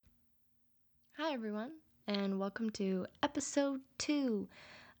Hi, everyone, and welcome to episode 2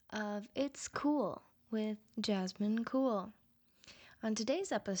 of It's Cool with Jasmine Cool. On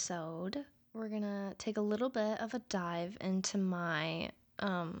today's episode, we're gonna take a little bit of a dive into my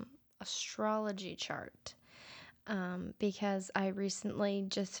astrology chart because I recently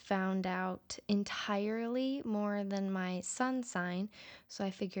just found out entirely more than my sun sign, so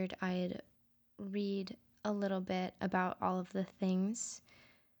I figured I'd read a little bit about all of the things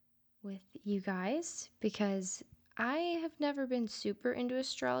with you guys because I have never been super into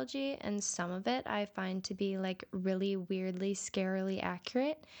astrology, and some of it I find to be like really weirdly scarily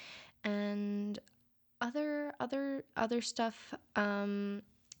accurate, and other stuff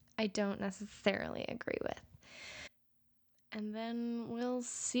I don't necessarily agree with. And then we'll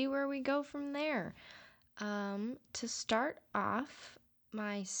see where we go from there. To start off,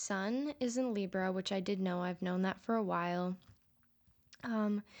 my sun is in Libra, which I did know. I've known that for a while.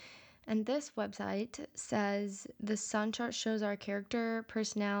 Um, And this website says the sun chart shows our character,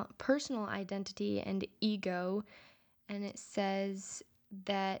 personal identity, and ego. And it says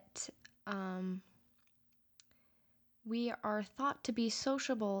that we are thought to be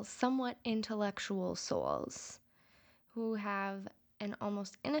sociable, somewhat intellectual souls who have an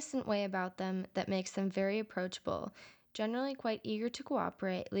almost innocent way about them that makes them very approachable, generally quite eager to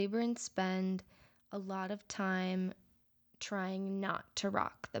cooperate. Librans spend a lot of time trying not to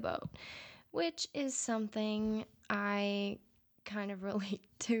rock the boat, which is something I kind of relate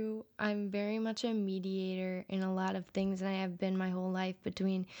to. I'm very much a mediator in a lot of things, and I have been my whole life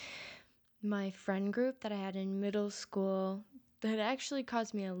between my friend group that I had in middle school that actually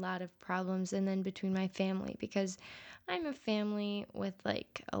caused me a lot of problems, and then between my family because I'm a family with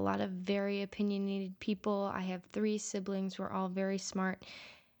like a lot of very opinionated people. I have 3 siblings, we're all very smart,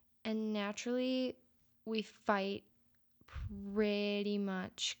 and naturally we fight pretty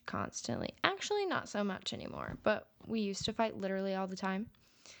much constantly. Actually, not so much anymore, but we used to fight literally all the time.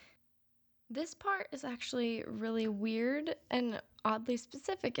 This part is actually really weird and oddly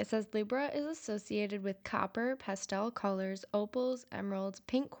specific. It says Libra is associated with copper, pastel colors, opals, emeralds,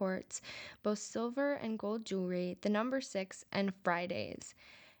 pink quartz, both silver and gold jewelry, the number 6, and Fridays.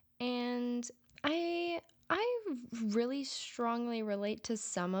 And I really strongly relate to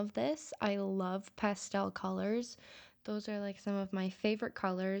some of this. I love pastel colors. Those are like some of my favorite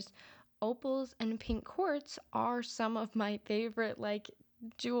colors. Opals and pink quartz are some of my favorite like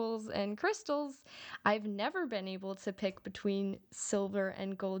jewels and crystals. I've never been able to pick between silver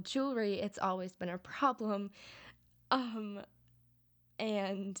and gold jewelry. It's always been a problem. Um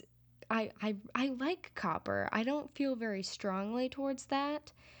and I like copper. I don't feel very strongly towards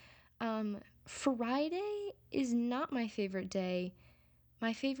that. Friday is not my favorite day.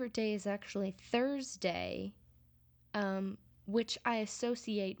 My favorite day is actually Thursday, which I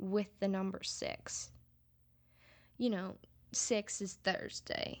associate with the number 6. You know, 6 is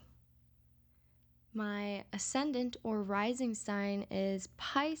Thursday. My ascendant or rising sign is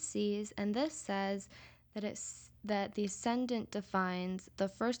Pisces, and this says that the ascendant defines the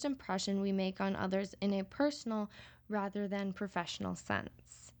first impression we make on others in a personal rather than professional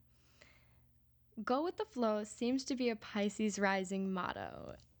sense. Go with the flow seems to be a Pisces rising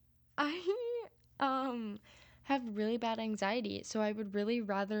motto. I um have really bad anxiety, so I would really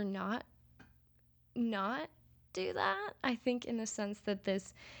rather not do that. I think in the sense that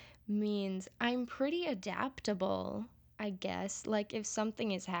this means I'm pretty adaptable, I guess. Like if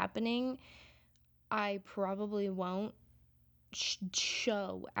something is happening, I probably won't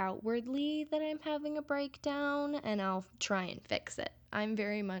show outwardly that I'm having a breakdown, and I'll try and fix it. I'm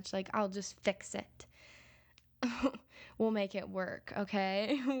very much like I'll just fix it. We'll make it work,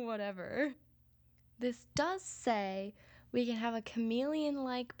 okay? Whatever. This does say we can have a chameleon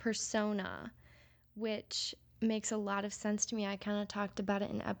like persona, which makes a lot of sense to me. I kind of talked about it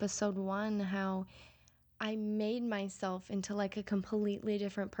in episode 1 how I made myself into like a completely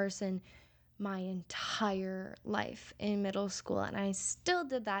different person my entire life in middle school, and I still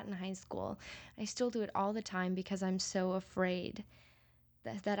did that in high school. I still do it all the time because I'm so afraid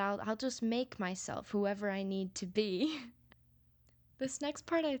that I'll just make myself whoever I need to be. This next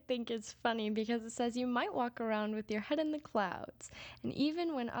part I think is funny because it says you might walk around with your head in the clouds, and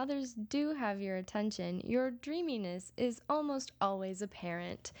even when others do have your attention, your dreaminess is almost always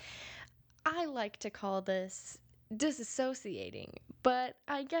apparent. I like to call this disassociating, but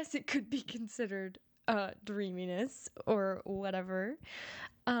I guess it could be considered dreaminess or whatever.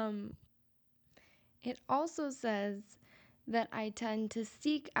 Um, it also says that I tend to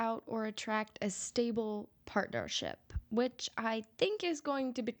seek out or attract a stable partnership, which I think is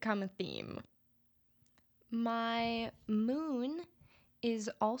going to become a theme. My moon is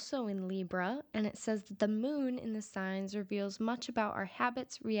also in Libra, and it says that the moon in the signs reveals much about our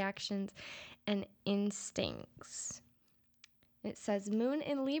habits, reactions, and instincts. It says moon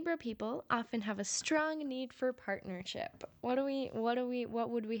in Libra people often have a strong need for partnership. What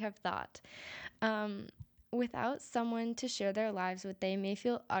would we have thought? Um, Without someone to share their lives with, they may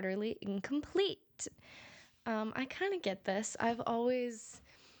feel utterly incomplete. I kind of get this. I've always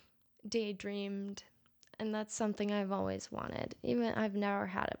daydreamed, and that's something I've always wanted. Even I've never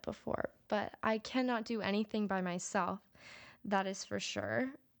had it before, but I cannot do anything by myself. That is for sure.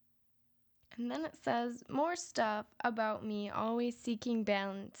 And then it says more stuff about me always seeking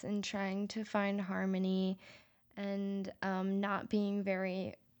balance and trying to find harmony and not being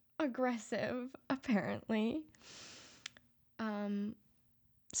very aggressive, apparently. Um,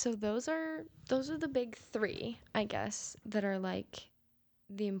 so those are the big three, I guess, that are like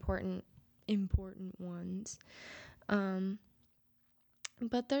the important ones. Um,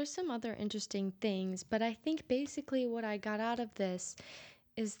 but there's some other interesting things. But I think basically what I got out of this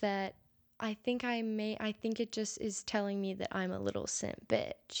is that I think it just is telling me that I'm a little simp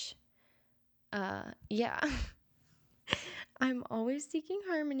bitch. Yeah. I'm always seeking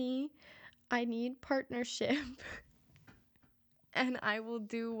harmony. I need partnership. And I will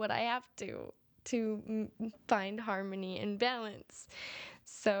do what I have to find harmony and balance.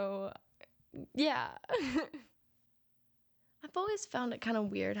 So, yeah. I've always found it kind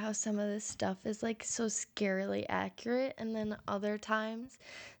of weird how some of this stuff is like so scarily accurate, and then other times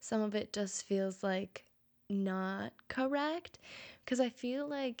some of it just feels like not correct. Because I feel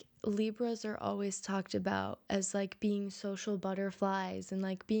like Libras are always talked about as like being social butterflies and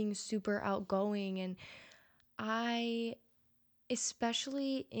like being super outgoing. And I,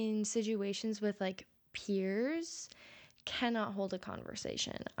 especially in situations with like peers, cannot hold a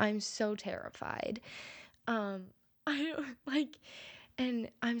conversation. I'm so terrified. Um, I don't like, and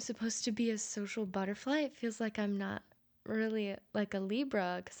I'm supposed to be a social butterfly. It feels like I'm not really like a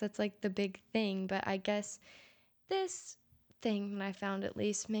Libra because that's like the big thing. But I guess this thing that I found at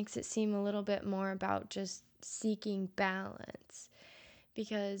least makes it seem a little bit more about just seeking balance.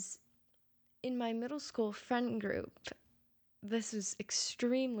 Because in my middle school friend group, this was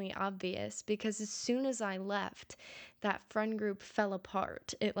extremely obvious because as soon as I left, that friend group fell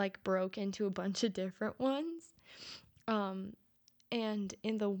apart. It like broke into a bunch of different ones. Um, and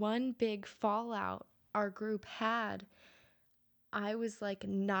in the one big fallout our group had, I was like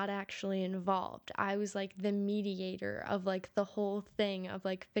not actually involved. I was like the mediator of like the whole thing of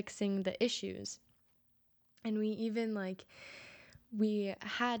like fixing the issues. And we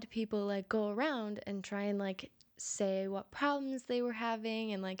had people like go around and try and like say what problems they were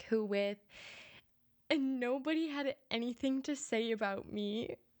having and like who with. And nobody had anything to say about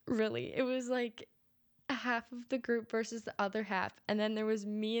me, really. It was like half of the group versus the other half. And then there was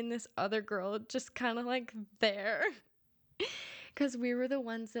me and this other girl just kind of like there. Because we were the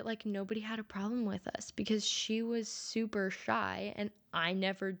ones that like nobody had a problem with us because she was super shy and I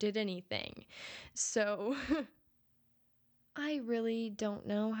never did anything. So I really don't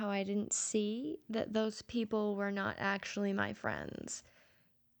know how I didn't see that those people were not actually my friends.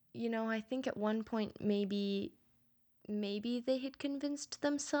 You know, I think at one point maybe they had convinced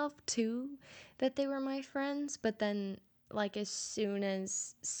themselves too that they were my friends, but then like as soon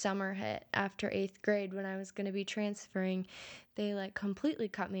as summer hit after 8th grade when I was going to be transferring, they like completely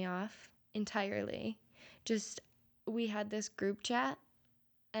cut me off entirely. Just we had this group chat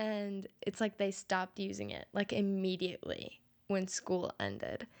and it's like they stopped using it like immediately when school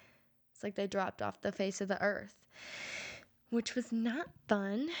ended. It's like they dropped off the face of the earth, which was not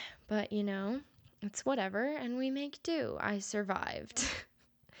fun, but you know, it's whatever, and we make do. I survived.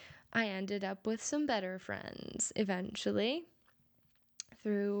 I ended up with some better friends eventually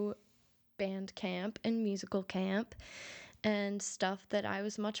through band camp and musical camp and stuff that I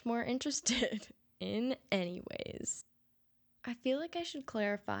was much more interested in, anyways. I feel like I should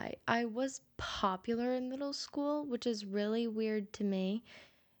clarify. I was popular in middle school, which is really weird to me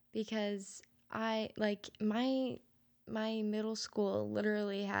because I like my middle school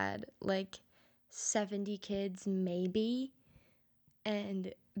literally had like 70 kids maybe,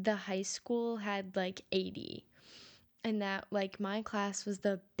 and the high school had like 80. And that like my class was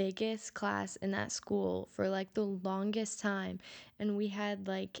the biggest class in that school for like the longest time, and we had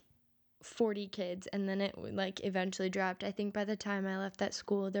like 40 kids, and then it like eventually dropped. I think by the time I left that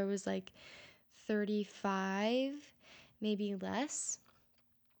school there was like 35, maybe less.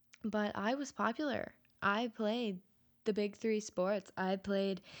 But I was popular. I played the big three sports. I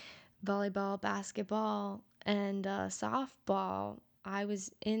played volleyball, basketball, and softball. I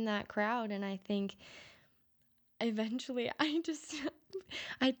was in that crowd, and I think eventually,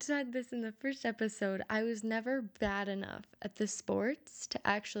 I said this in the first episode. I was never bad enough at the sports to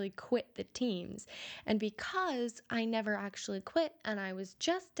actually quit the teams. And because I never actually quit and I was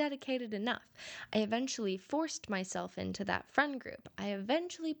just dedicated enough, I eventually forced myself into that friend group. I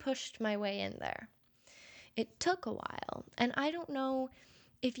eventually pushed my way in there. It took a while. And I don't know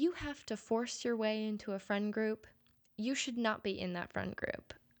if you have to force your way into a friend group, you should not be in that friend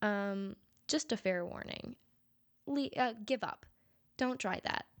group. Just a fair warning. Give up. Don't try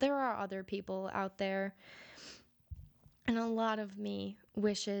that. There are other people out there, and a lot of me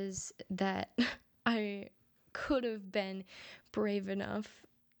wishes that I could have been brave enough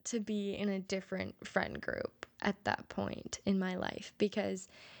to be in a different friend group at that point in my life, because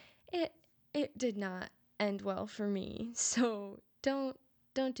it it did not end well for me. So don't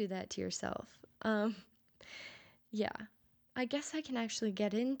do that to yourself. Yeah. I guess I can actually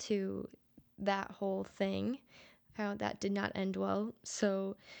get into that whole thing, how that did not end well.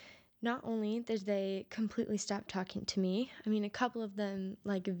 So, not only did they completely stop talking to me, I mean, a couple of them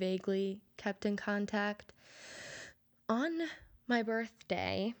like vaguely kept in contact. On my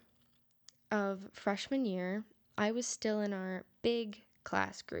birthday of freshman year, I was still in our big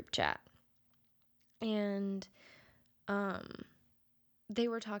class group chat. And um they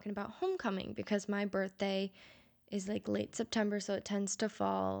were talking about homecoming because my birthday is like late September, so it tends to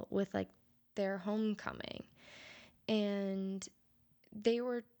fall with like their homecoming. And they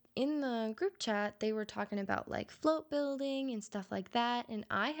were in the group chat, they were talking about like float building and stuff like that. And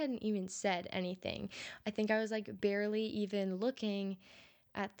I hadn't even said anything. I think I was like barely even looking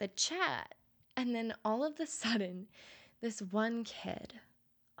at the chat. And then all of a sudden, this one kid,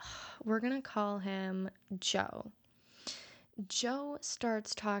 we're going to call him Joe. Joe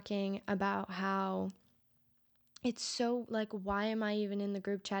starts talking about how it's so like, why am I even in the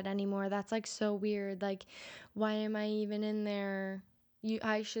group chat anymore? That's like so weird. Like, why am I even in there?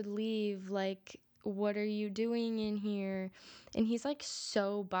 I should leave. Like, what are you doing in here? And he's like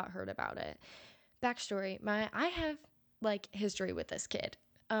so butthurt about it. Backstory, I have like history with this kid.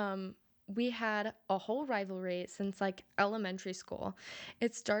 We had a whole rivalry since like elementary school.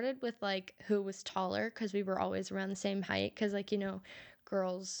 It started with like who was taller, because we were always around the same height, because like,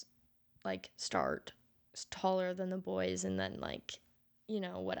 girls like start taller than the boys, and then like,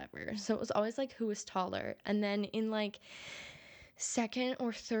 whatever. So it was always like who was taller. And then in like second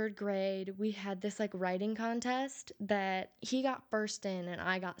or third grade, we had this like writing contest that he got first in and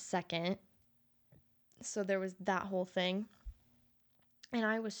I got second. So there was that whole thing. And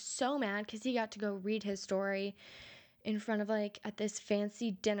I was so mad because he got to go read his story in front of like at this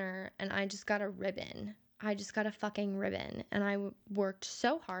fancy dinner, and I just got a ribbon. I just got a fucking ribbon. And I worked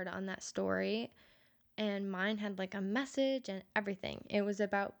so hard on that story, and mine had like a message and everything. It was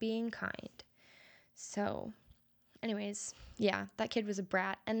about being kind. So, anyways, yeah, that kid was a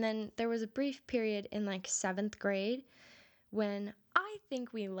brat. And then there was a brief period in like seventh grade when I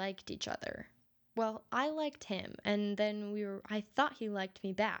think we liked each other. Well, I liked him, and then I thought he liked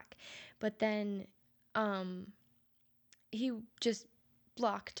me back. But then he just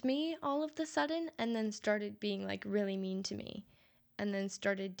blocked me all of the sudden, and then started being like really mean to me, and then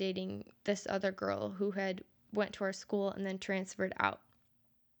started dating this other girl who had went to our school and then transferred out.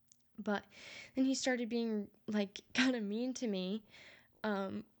 But then he started being like kind of mean to me.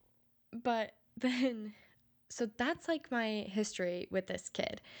 But then so that's like my history with this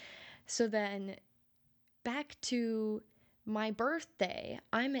kid. So then back to my birthday,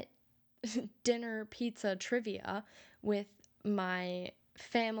 I'm at dinner pizza trivia with my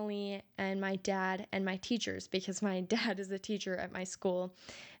family and my dad and my teachers, because my dad is a teacher at my school,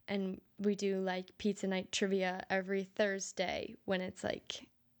 and we do like pizza night trivia every Thursday when it's like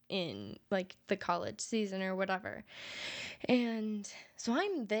in like the college season or whatever. And so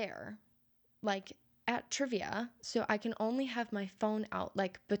I'm there like at trivia, so I can only have my phone out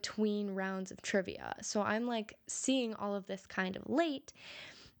like between rounds of trivia. So I'm like seeing all of this kind of late,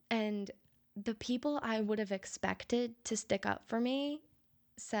 and the people I would have expected to stick up for me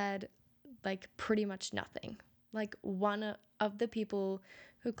said like pretty much nothing. Like one of the people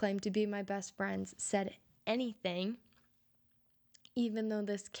who claimed to be my best friends said anything, even though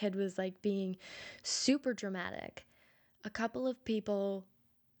this kid was like being super dramatic. A couple of people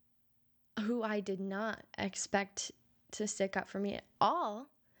who I did not expect to stick up for me at all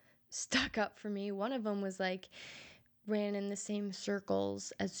stuck up for me. One of them was like ran in the same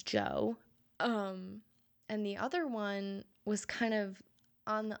circles as Joe. And the other one was kind of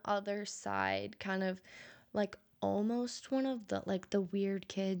on the other side, kind of like almost one of the like the weird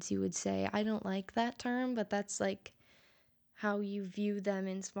kids, you would say. I don't like that term, but that's like how you view them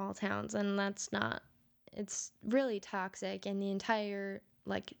in small towns, and that's not it's really toxic, and the entire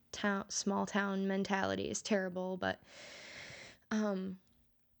like small town mentality is terrible. But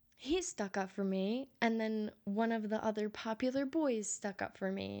he stuck up for me, and then one of the other popular boys stuck up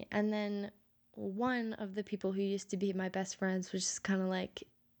for me, and then one of the people who used to be my best friends was just kind of like,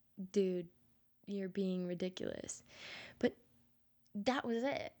 dude, you're being ridiculous. But that was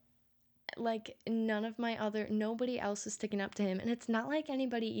it. Like, nobody else is sticking up to him, and it's not like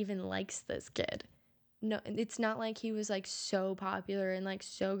anybody even likes this kid. No, it's not like he was like so popular and like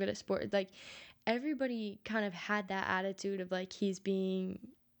so good at sport. Like, everybody kind of had that attitude of like he's being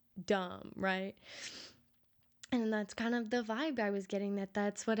dumb, right? And that's kind of the vibe I was getting,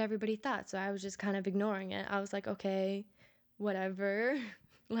 that's what everybody thought. So I was just kind of ignoring it. I was like, okay, whatever.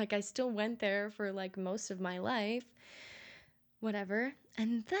 Like, I still went there for like most of my life, whatever.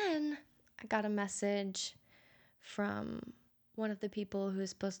 And then I got a message from one of the people who's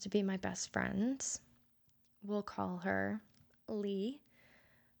supposed to be my best friends. We'll call her Lee.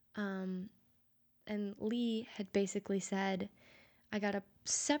 And Lee had basically said, I got a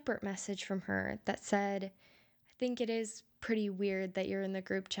separate message from her that said, I think it is pretty weird that you're in the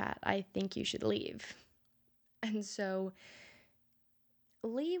group chat. I think you should leave. And so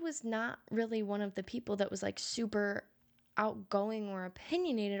Lee was not really one of the people that was like super outgoing or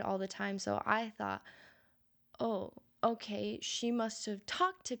opinionated all the time. So I thought, oh, okay, she must have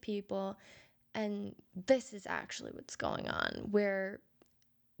talked to people, and this is actually what's going on, where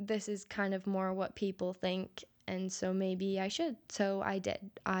this is kind of more what people think, and so maybe I should. So I did.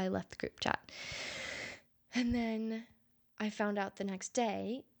 I left the group chat. And then I found out the next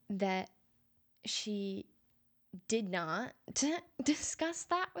day that she did not discuss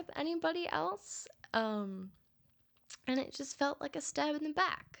that with anybody else. And it just felt like a stab in the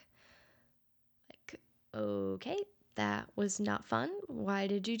back. Like, okay, that was not fun. Why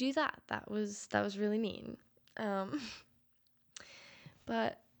did you do that? That was really mean.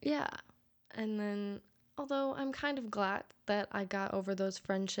 But yeah. And then, although I'm kind of glad that I got over those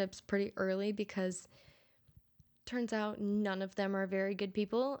friendships pretty early, because turns out none of them are very good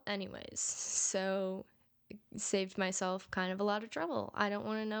people anyways. So saved myself kind of a lot of trouble. I don't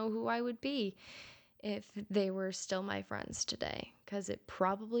want to know who I would be if they were still my friends today, because it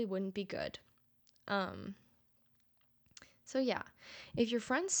probably wouldn't be good. So yeah, if your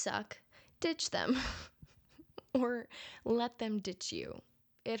friends suck, ditch them or let them ditch you.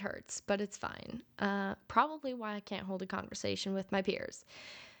 It hurts, but it's fine. Probably why I can't hold a conversation with my peers.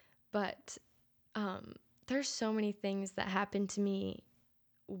 But there's so many things that happened to me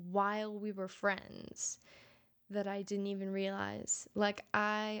while we were friends that I didn't even realize. Like,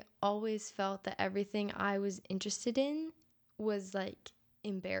 I always felt that everything I was interested in was like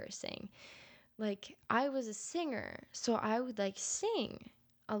embarrassing. Like, I was a singer, so I would like sing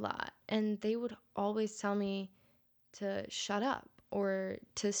a lot, and they would always tell me to shut up or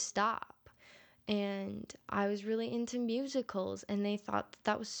to stop. And I was really into musicals, and they thought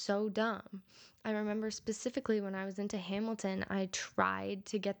that was so dumb. I remember specifically when I was into Hamilton, I tried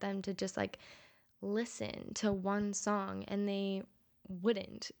to get them to just like listen to one song, and they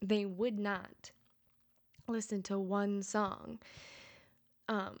wouldn't. They would not listen to one song.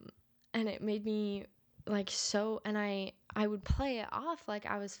 And it made me like so, and I would play it off like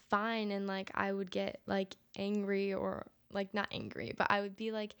I was fine, and like I would get like angry, or like not angry, but I would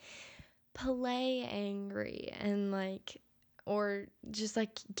be like play angry, and like, or just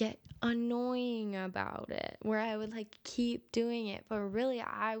like get annoying about it, where I would like keep doing it, but really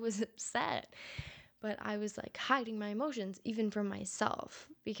I was upset. But I was like hiding my emotions even from myself,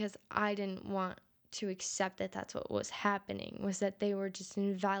 because I didn't want to accept that that's what was happening, was that they were just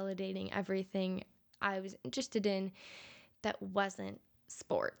invalidating everything I was interested in that wasn't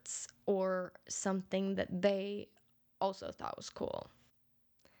sports or something that they also thought was cool.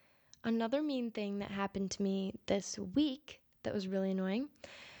 Another mean thing that happened to me this week that was really annoying,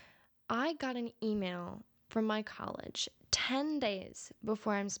 I got an email from my college 10 days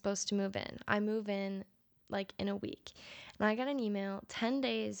before I'm supposed to move in. I move in like in a week. And I got an email 10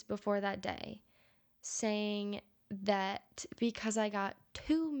 days before that day saying that because I got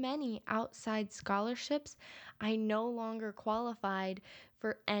too many outside scholarships, I no longer qualified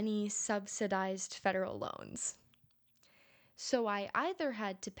for any subsidized federal loans. So I either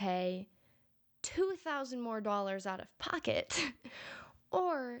had to pay $2,000 more out of pocket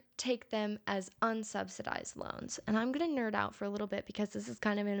or take them as unsubsidized loans. And I'm going to nerd out for a little bit, because this is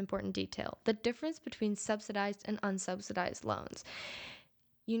kind of an important detail. The difference between subsidized and unsubsidized loans.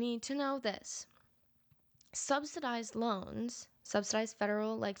 You need to know this. Subsidized loans, subsidized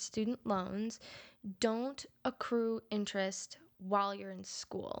federal like student loans, don't accrue interest while you're in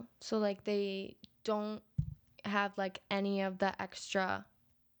school. So like they don't have like any of the extra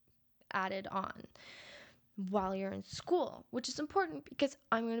added on while you're in school, which is important because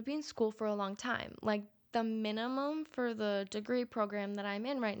I'm going to be in school for a long time. Like, the minimum for the degree program that I'm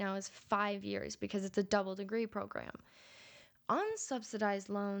in right now is 5 years because it's a double degree program. Unsubsidized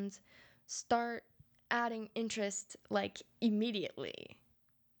loans start adding interest like immediately.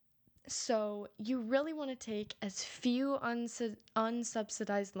 So you really want to take as few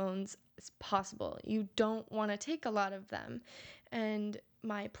unsubsidized loans as possible. You don't want to take a lot of them. And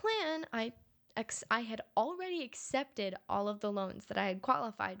my plan, I had already accepted all of the loans that I had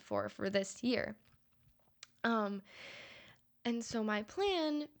qualified for this year. And so my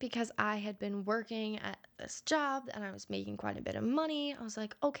plan, because I had been working at this job and I was making quite a bit of money, I was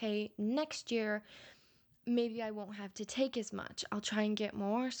like, okay, next year maybe I won't have to take as much. I'll try and get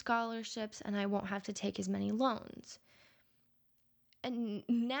more scholarships and I won't have to take as many loans. And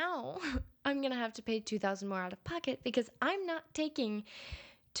now I'm going to have to pay $2,000 more out of pocket because I'm not taking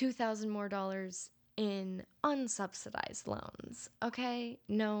 $2,000 more in unsubsidized loans. Okay?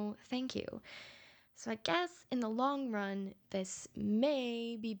 No, thank you. So I guess in the long run, this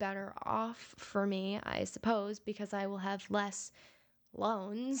may be better off for me, I suppose, because I will have less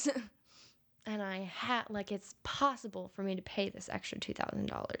loans and it's possible for me to pay this extra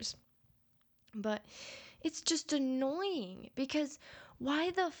 $2,000. But it's just annoying because why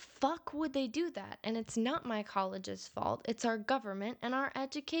the fuck would they do that? And it's not my college's fault. It's our government and our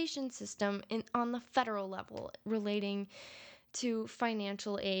education system on the federal level relating to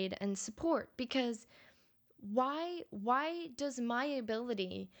financial aid and support, because why does my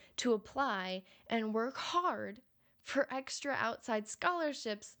ability to apply and work hard for extra outside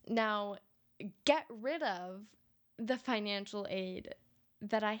scholarships now get rid of the financial aid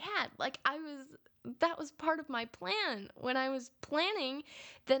that I had? Like, that was part of my plan when I was planning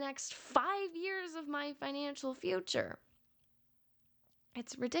the next 5 years of my financial future.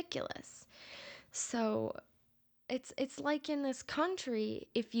 It's ridiculous. So it's like in this country,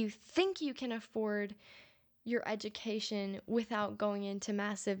 if you think you can afford your education without going into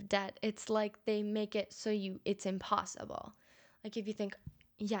massive debt, it's like they make it so it's impossible. Like, if you think,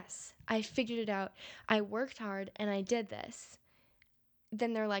 yes, I figured it out, I worked hard and I did this,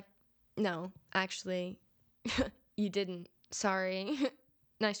 then they're like, no, actually, you didn't. Sorry.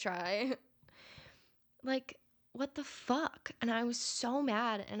 Nice try. Like, what the fuck? And I was so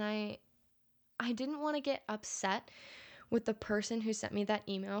mad, and I didn't want to get upset with the person who sent me that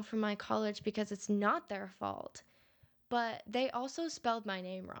email from my college because it's not their fault. But they also spelled my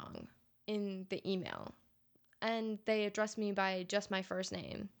name wrong in the email. And they addressed me by just my first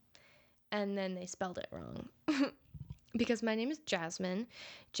name. And then they spelled it wrong. Because my name is Jasmine,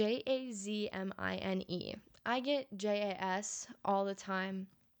 Jazmine. I get JAS all the time.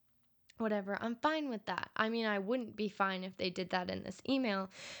 Whatever, I'm fine with that. I mean, I wouldn't be fine if they did that in this email,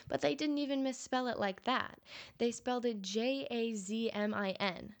 but they didn't even misspell it like that. They spelled it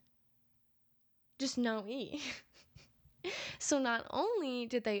Jazmin. Just no E. So not only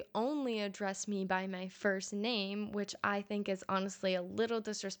did they only address me by my first name, which I think is honestly a little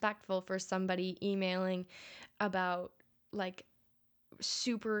disrespectful for somebody emailing about like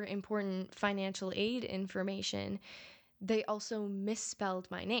super important financial aid information, they also misspelled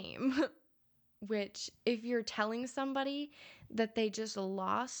my name. Which, if you're telling somebody that they just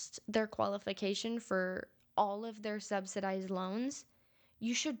lost their qualification for all of their subsidized loans,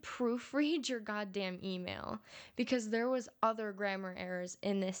 you should proofread your goddamn email, because there was other grammar errors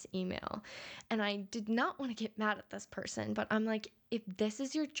in this email. And I did not want to get mad at this person, but I'm like, if this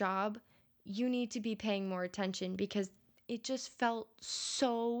is your job, you need to be paying more attention, because it just felt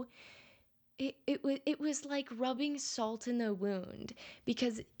so it was like rubbing salt in the wound,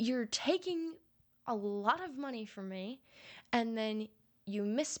 because you're taking a lot of money from me and then you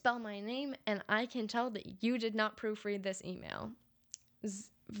misspell my name, and I can tell that you did not proofread this email. It's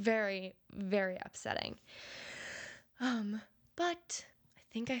very, very upsetting. But I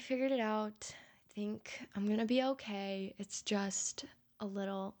think I figured it out. I think I'm gonna be okay. It's just a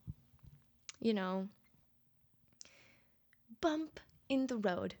little, you know, bump in the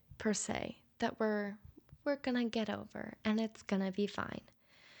road per se that we're gonna get over, and it's gonna be fine.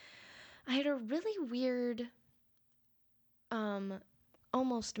 I had a really weird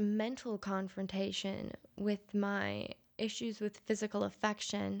almost mental confrontation with my issues with physical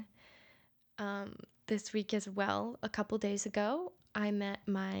affection this week as well. A couple days ago, I met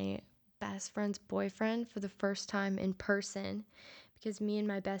my best friend's boyfriend for the first time in person, because me and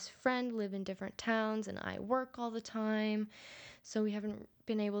my best friend live in different towns and I work all the time. So we haven't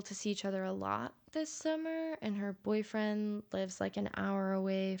been able to see each other a lot this summer, and her boyfriend lives like an hour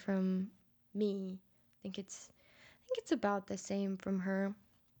away from me. I think it's about the same from her.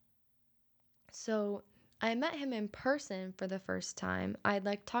 So I met him in person for the first time. I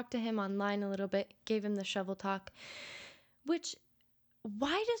like talked to him online a little bit, gave him the shovel talk, which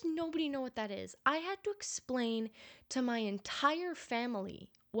why does nobody know what that is? I had to explain to my entire family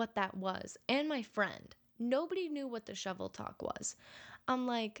what that was and my friend. Nobody knew what the shovel talk was. I'm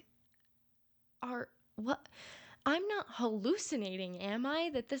like, are what? I'm not hallucinating, am I?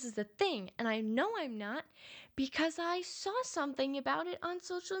 That this is a thing. And I know I'm not because I saw something about it on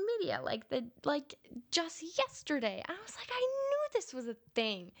social media like just yesterday. I was like, I knew this was a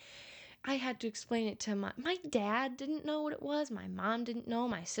thing. I had to explain it to my dad didn't know what it was, my mom didn't know,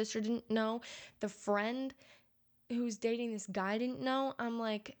 my sister didn't know, the friend who's dating this guy didn't know. I'm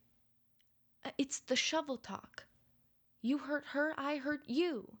like, it's the shovel talk. You hurt her, I hurt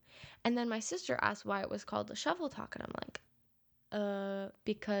you. And then my sister asked why it was called the shovel talk, and I'm like,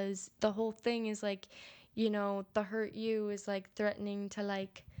 because the whole thing is like, the hurt you is like threatening to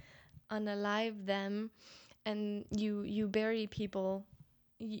like unalive them, and you bury people,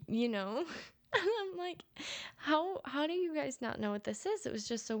 you know. And I'm like, how do you guys not know what this is? It was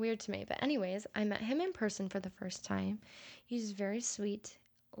just so weird to me. But anyways, I met him in person for the first time. He's very sweet,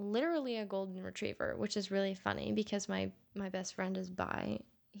 literally a golden retriever, which is really funny because my best friend is bi.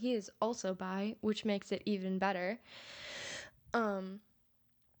 He is also bi, which makes it even better. um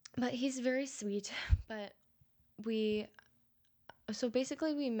but he's very sweet. But we so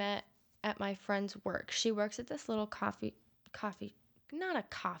basically we met at my friend's work. She works at this little coffee not a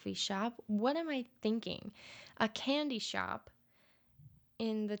coffee shop. What am I thinking? A candy shop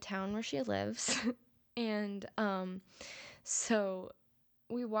in the town where she lives. And so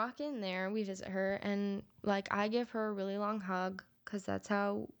we walk in there, we visit her, and like I give her a really long hug cuz that's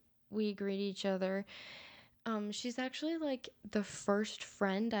how we greet each other. She's actually like the first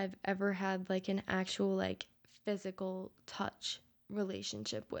friend I've ever had like an actual like physical touch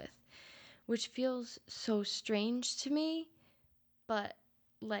relationship with, which feels so strange to me, but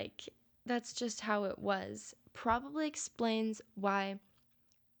like that's just how it was. Probably explains why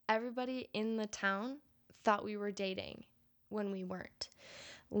everybody in the town thought we were dating when we weren't.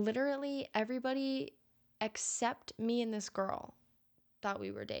 Literally everybody except me and this girl thought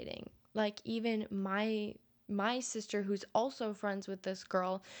we were dating. Like even my sister who's also friends with this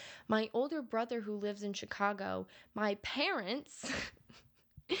girl, my older brother who lives in Chicago, my parents,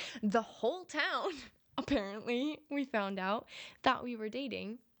 the whole town apparently we found out thought we were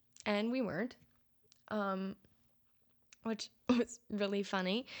dating, and we weren't. Um which was really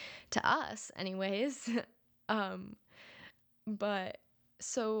funny to us anyways. um but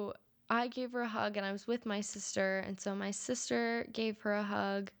so I gave her a hug and I was with my sister, and so my sister gave her a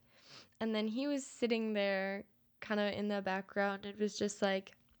hug, and then he was sitting there kind of in the background and was just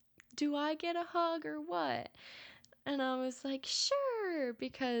like, do I get a hug or what? And I was like, sure,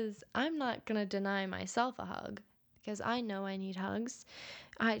 because I'm not going to deny myself a hug because I know I need hugs.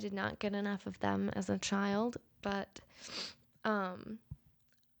 I did not get enough of them as a child, but, um,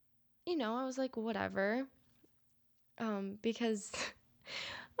 I was like, whatever, because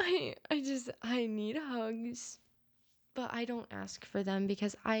I need hugs, but I don't ask for them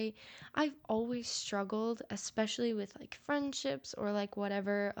because I've always struggled, especially with like friendships or like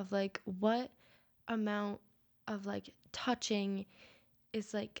whatever, of like what amount of like touching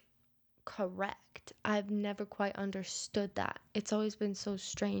is like correct. I've never quite understood that. It's always been so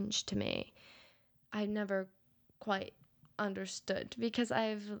strange to me. I've never quite understood because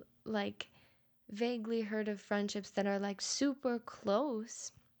I've like vaguely heard of friendships that are like super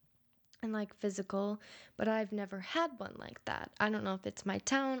close and like physical, but I've never had one like that. I don't know if it's my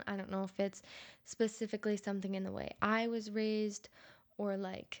town, I don't know if it's specifically something in the way I was raised or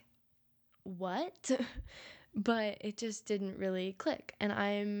like what, but it just didn't really click. And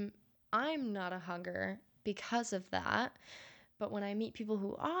I'm not a hugger because of that. But when I meet people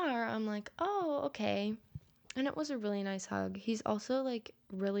who are, I'm like, "Oh, okay." And it was a really nice hug. He's also like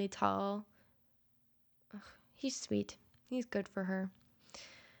really tall. Ugh, he's sweet. He's good for her.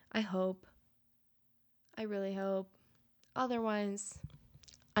 I hope. I really hope. Otherwise,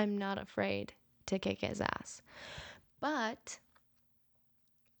 I'm not afraid to kick his ass. But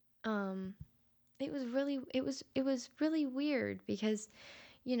um it was really weird because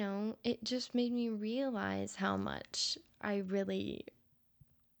it just made me realize how much I really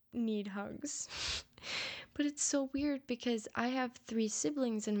need hugs. But it's so weird because I have 3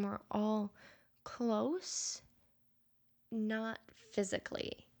 siblings and we're all close, not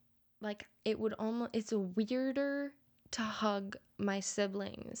physically. Like it's weirder to hug my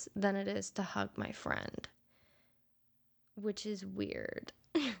siblings than it is to hug my friend, which is weird.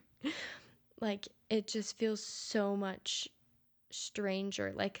 like it just feels so much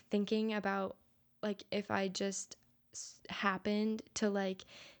stranger, like thinking about like if I just happened to like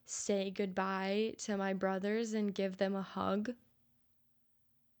say goodbye to my brothers and give them a hug,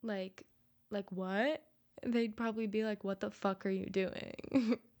 like what? They'd probably be like, what the fuck are you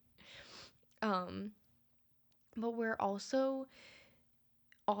doing? um but we're also,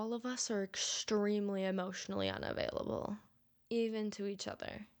 all of us are extremely emotionally unavailable, even to each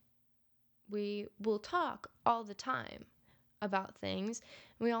other. We will talk all the time about things.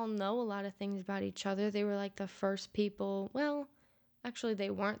 We all know a lot of things about each other. They were like the first people, well, actually, they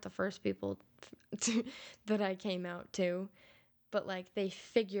weren't the first people that I came out to, but like they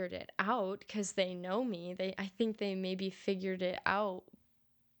figured it out because they know me. I think they maybe figured it out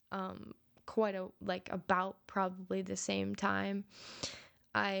quite a like about probably the same time.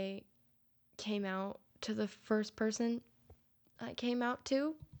 I came out to the first person I came out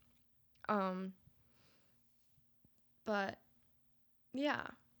to. Um, but yeah,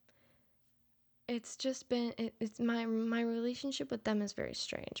 it's just been it's my relationship with them is very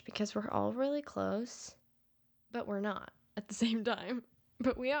strange because we're all really close, but we're not at the same time.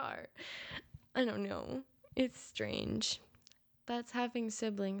 But we are. I don't know. It's strange. That's having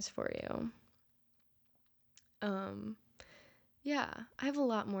siblings for you. Um, yeah, I have a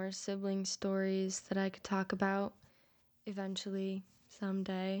lot more sibling stories that I could talk about eventually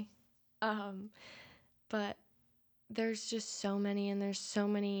someday. Um, but there's just so many, and there's so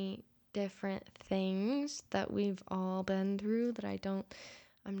many different things that we've all been through that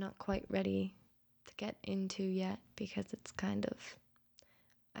I'm not quite ready to get into yet because it's kind of,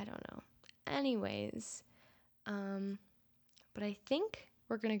 I don't know. Anyways, but I think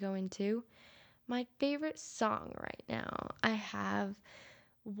we're gonna go into my favorite song right now. I have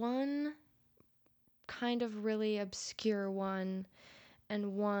one kind of really obscure one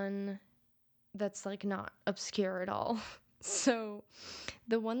and one that's like not obscure at all. So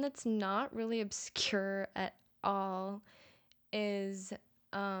the one that's not really obscure at all is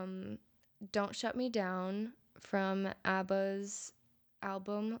Don't Shut Me Down from ABBA's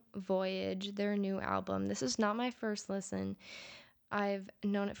album Voyage, their new album. This is not my first listen. I've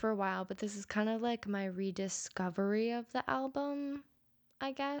known it for a while, but this is kind of like my rediscovery of the album,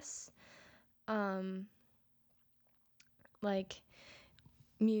 I guess. Um like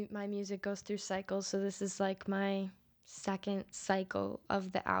my music goes through cycles, so this is like my second cycle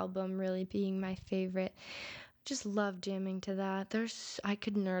of the album really being my favorite. Just love jamming to that. I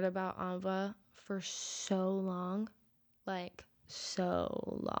could nerd about ABBA for so long, like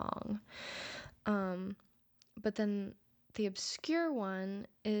so long. But then the obscure one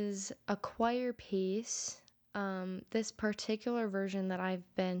is a choir piece. This particular version that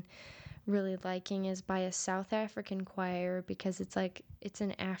I've been really liking is by a South African choir because it's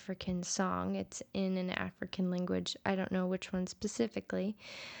an African song. It's in an African language. I don't know which one specifically,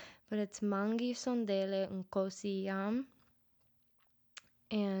 but it's Mangi Sondele Nkosi Yam,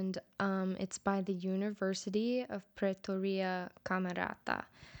 and it's by the University of Pretoria Camerata.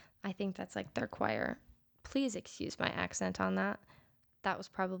 I think that's like their choir. Please excuse my accent on that. That was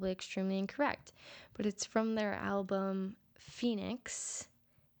probably extremely incorrect, but it's from their album Phoenix,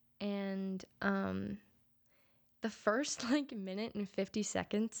 and the first like minute and 50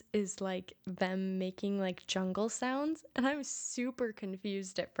 seconds is like them making like jungle sounds, and I was super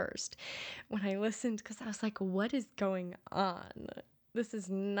confused at first when I listened because I was like, what is going on? This is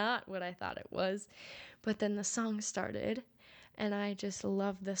not what I thought it was. But then the song started, and I just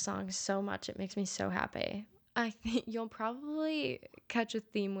love the song so much. It makes me so happy. I think you'll probably catch a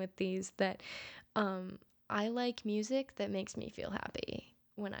theme with these that I like music that makes me feel happy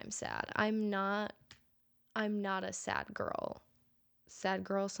when I'm sad. I'm not a sad girl. Sad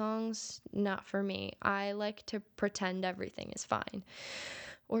girl songs, not for me. I like to pretend everything is fine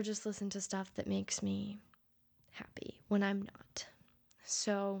or just listen to stuff that makes me happy when I'm not.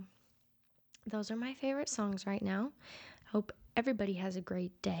 So, those are my favorite songs right now. Hope everybody has a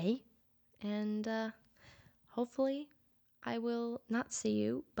great day, and hopefully, I will not see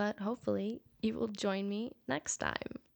you, but hopefully, you will join me next time.